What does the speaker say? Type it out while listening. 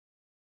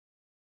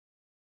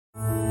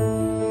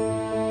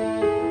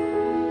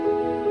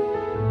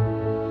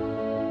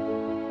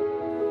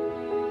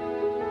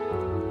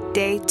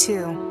Day 2.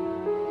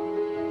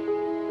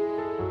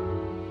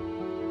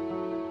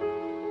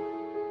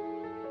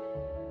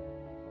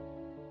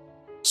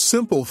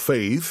 Simple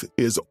faith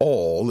is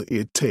all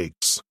it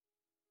takes.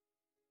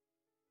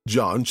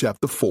 John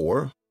chapter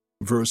 4,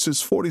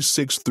 verses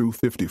 46 through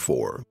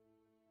 54.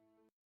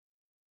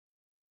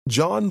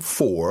 John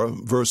 4,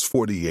 verse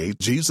 48,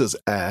 Jesus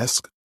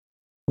asked,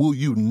 "Will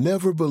you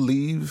never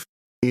believe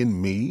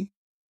in me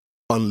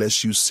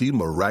unless you see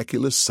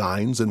miraculous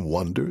signs and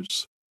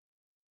wonders?"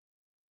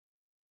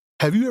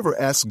 Have you ever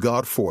asked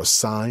God for a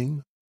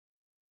sign,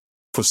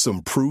 for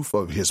some proof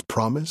of His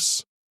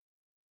promise?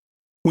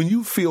 When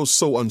you feel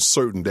so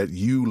uncertain that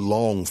you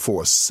long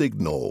for a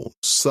signal,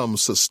 some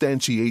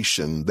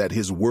substantiation that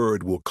His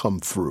word will come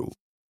through.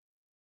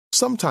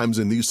 Sometimes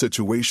in these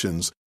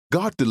situations,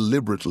 God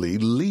deliberately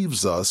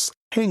leaves us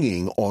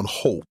hanging on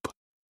hope.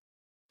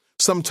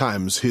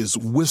 Sometimes His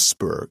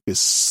whisper is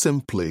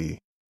simply,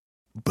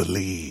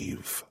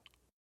 "Believe."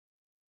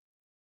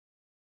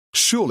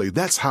 Surely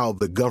that's how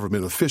the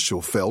government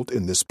official felt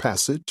in this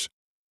passage.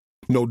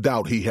 No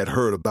doubt he had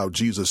heard about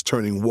Jesus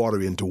turning water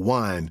into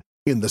wine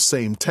in the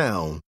same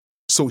town,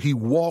 so he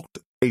walked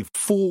a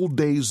full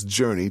day's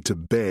journey to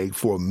beg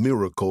for a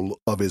miracle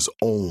of his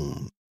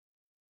own.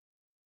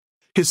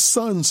 His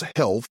son's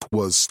health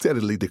was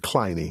steadily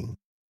declining,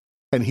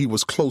 and he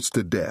was close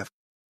to death.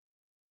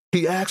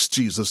 He asked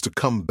Jesus to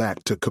come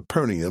back to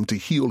Capernaum to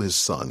heal his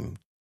son,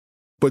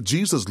 but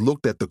Jesus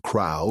looked at the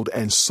crowd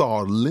and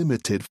saw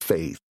limited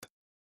faith,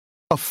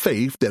 a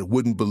faith that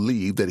wouldn't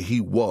believe that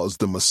he was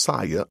the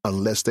Messiah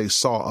unless they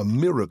saw a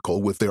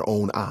miracle with their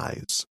own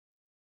eyes.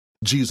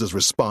 Jesus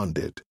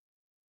responded,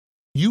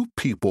 "You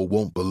people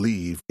won't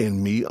believe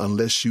in me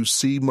unless you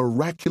see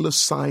miraculous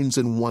signs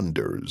and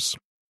wonders."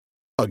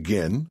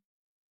 Again,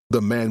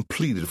 the man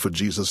pleaded for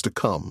Jesus to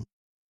come.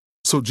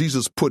 So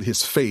Jesus put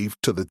his faith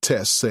to the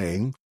test,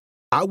 saying,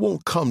 "I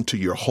won't come to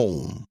your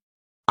home.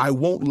 I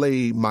won't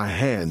lay my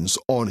hands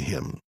on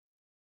him.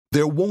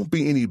 There won't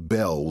be any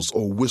bells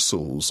or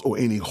whistles or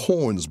any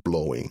horns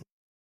blowing.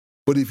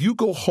 But if you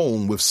go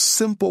home with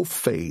simple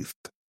faith,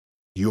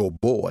 your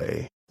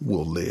boy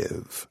will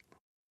live."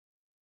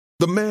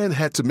 The man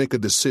had to make a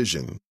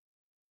decision.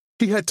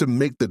 He had to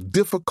make the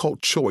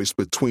difficult choice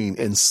between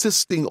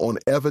insisting on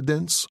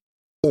evidence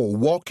or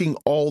walking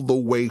all the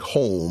way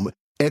home,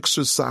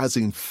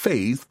 exercising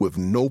faith with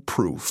no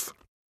proof.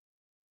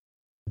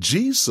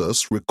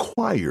 Jesus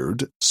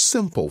required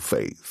simple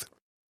faith.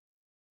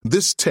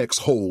 This text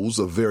holds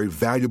a very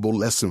valuable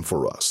lesson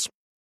for us.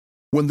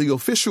 When the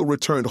official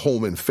returned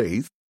home in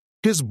faith,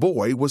 his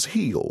boy was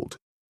healed.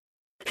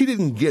 He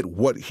didn't get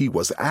what he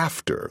was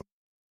after,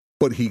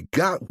 but he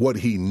got what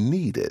he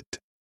needed.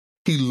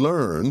 He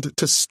learned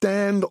to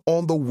stand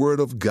on the word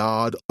of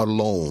God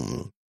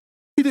alone.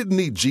 He didn't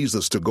need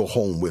Jesus to go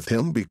home with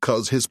him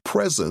because his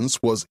presence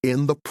was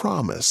in the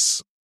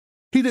promise.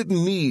 He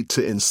didn't need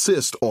to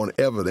insist on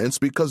evidence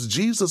because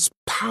Jesus'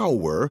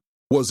 power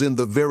was in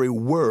the very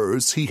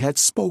words he had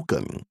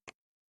spoken.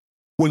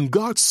 When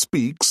God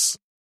speaks,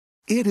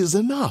 it is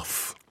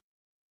enough.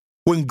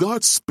 When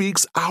God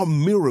speaks, our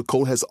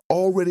miracle has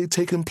already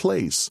taken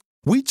place.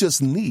 We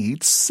just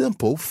need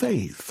simple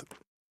faith.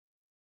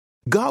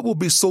 God will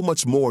be so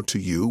much more to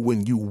you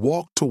when you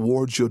walk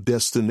towards your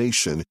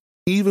destination,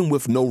 even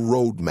with no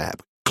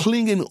roadmap,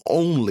 clinging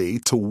only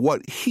to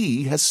what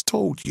He has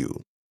told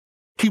you.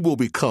 He will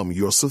become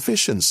your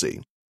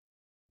sufficiency.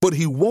 But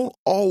He won't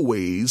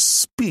always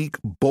speak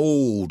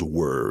bold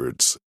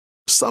words.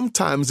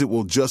 Sometimes it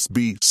will just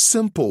be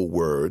simple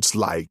words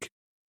like,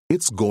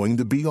 "It's going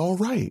to be all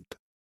right."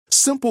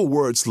 Simple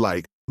words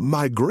like,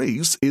 "My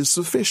grace is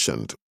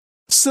sufficient."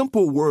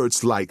 Simple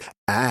words like,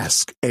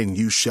 "Ask and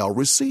you shall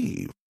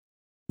receive."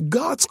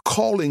 God's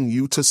calling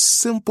you to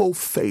simple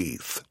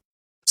faith.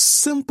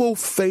 Simple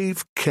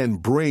faith can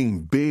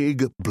bring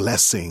big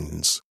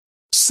blessings.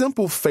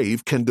 Simple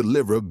faith can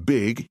deliver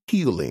big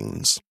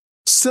healings.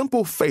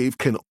 Simple faith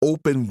can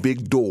open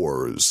big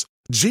doors.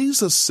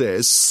 Jesus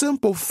says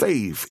simple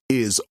faith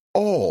is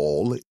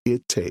all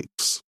it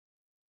takes.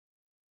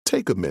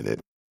 Take a minute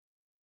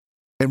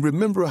and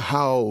remember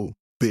how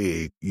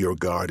big your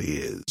God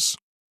is.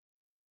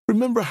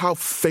 Remember how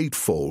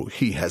faithful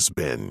He has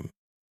been.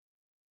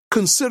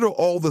 Consider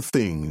all the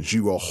things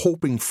you are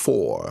hoping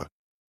for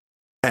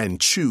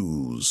and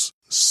choose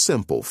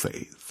simple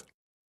faith.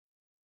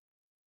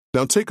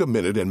 Now take a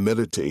minute and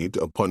meditate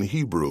upon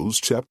Hebrews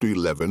chapter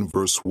 11,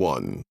 verse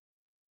 1.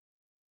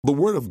 The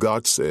Word of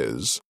God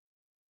says,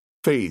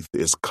 "Faith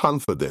is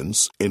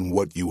confidence in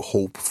what you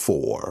hope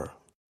for."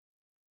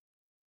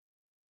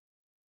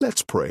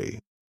 Let's pray.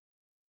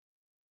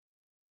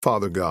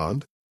 Father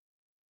God,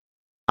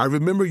 I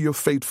remember your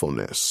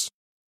faithfulness.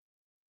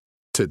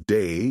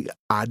 Today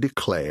I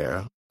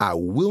declare I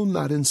will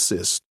not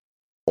insist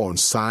on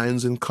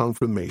signs and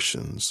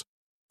confirmations,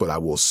 but I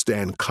will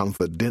stand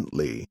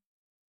confidently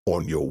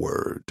on your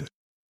word.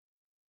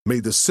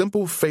 May the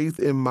simple faith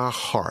in my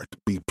heart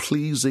be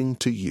pleasing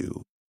to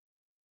you.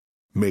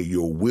 May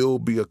your will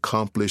be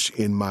accomplished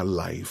in my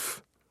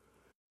life.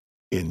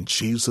 In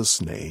Jesus'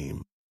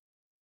 name,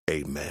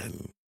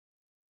 Amen.